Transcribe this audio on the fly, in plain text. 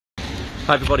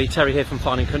Hi everybody, Terry here from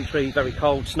Farming Country. Very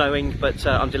cold, snowing, but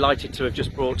I'm delighted to have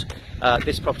just brought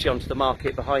this property onto the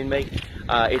market behind me.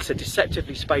 It's a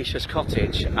deceptively spacious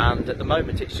cottage, and at the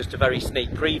moment it's just a very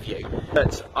sneak preview.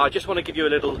 But I just want to give you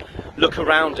a little look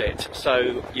around it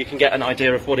so you can get an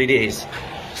idea of what it is.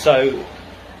 So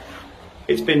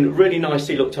it's been really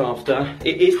nicely looked after.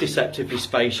 It is deceptively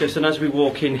spacious, and as we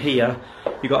walk in here,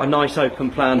 you've got a nice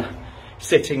open plan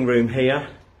sitting room here.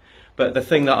 But the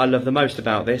thing that I love the most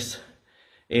about this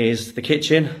is the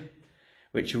kitchen,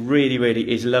 which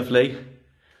really is lovely.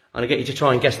 And I get you to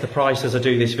try and guess the price as I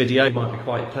do this video. You might be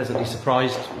quite pleasantly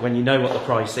surprised when you know what the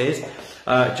price is.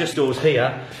 Just doors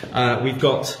here, we've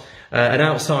got an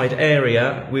outside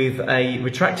area with a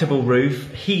retractable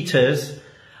roof, heaters,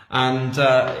 and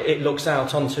it looks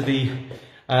out onto the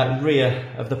rear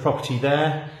of the property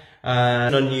there.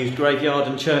 An unused graveyard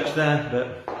and church there,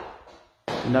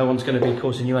 but no one's going to be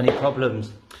causing you any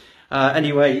problems.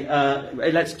 Anyway,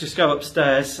 let's just go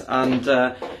upstairs, and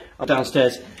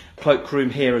downstairs cloakroom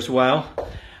here as well.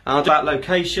 That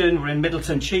location, we're in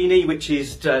Middleton Cheney, which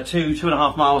is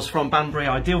 2.5 miles from Banbury,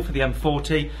 ideal for the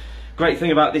M40. Great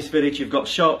thing about this village, you've got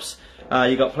shops,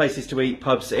 you've got places to eat,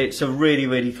 pubs. It's a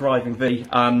really thriving village.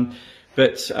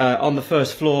 But on the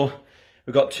first floor,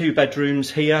 we've got 2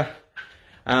 bedrooms here.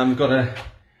 We've got a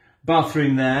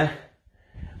bathroom there,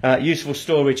 useful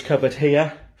storage cupboard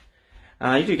here.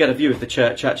 You do get a view of the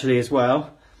church actually as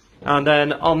well. And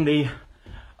then on the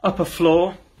upper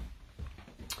floor,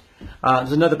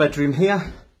 there's another bedroom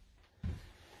here,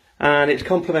 and it's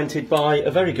complemented by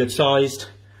a very good sized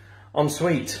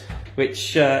ensuite,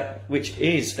 which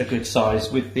is a good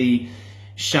size with the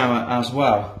shower as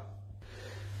well.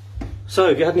 So,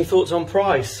 have you had any thoughts on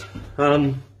price?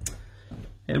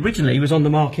 Originally, it was on the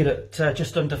market at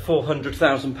just under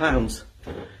 £400,000,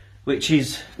 which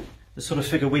is the sort of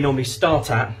figure we normally start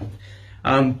at.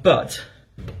 But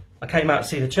I came out to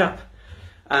see the chap,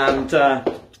 and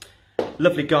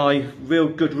lovely guy, real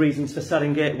good reasons for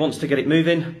selling it, wants to get it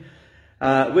moving.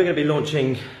 We're going to be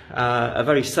launching a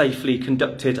very safely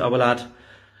conducted, I will add,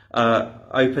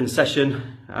 open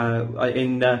session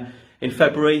in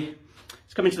February.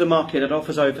 It's coming to the market at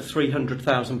offers over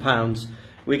 £300,000.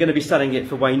 We're going to be selling it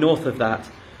for way north of that.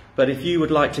 But if you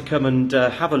would like to come and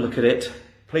have a look at it,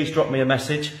 please drop me a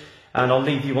message, and I'll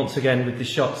leave you once again with the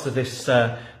shots of this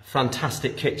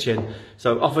fantastic kitchen.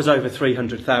 So offers over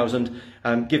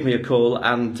 £300,000. Give me a call,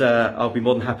 and I'll be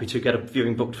more than happy to get a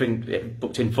viewing booked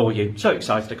in for you. So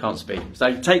excited I can't speak.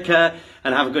 So take care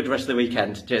and have a good rest of the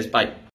weekend. Cheers, bye.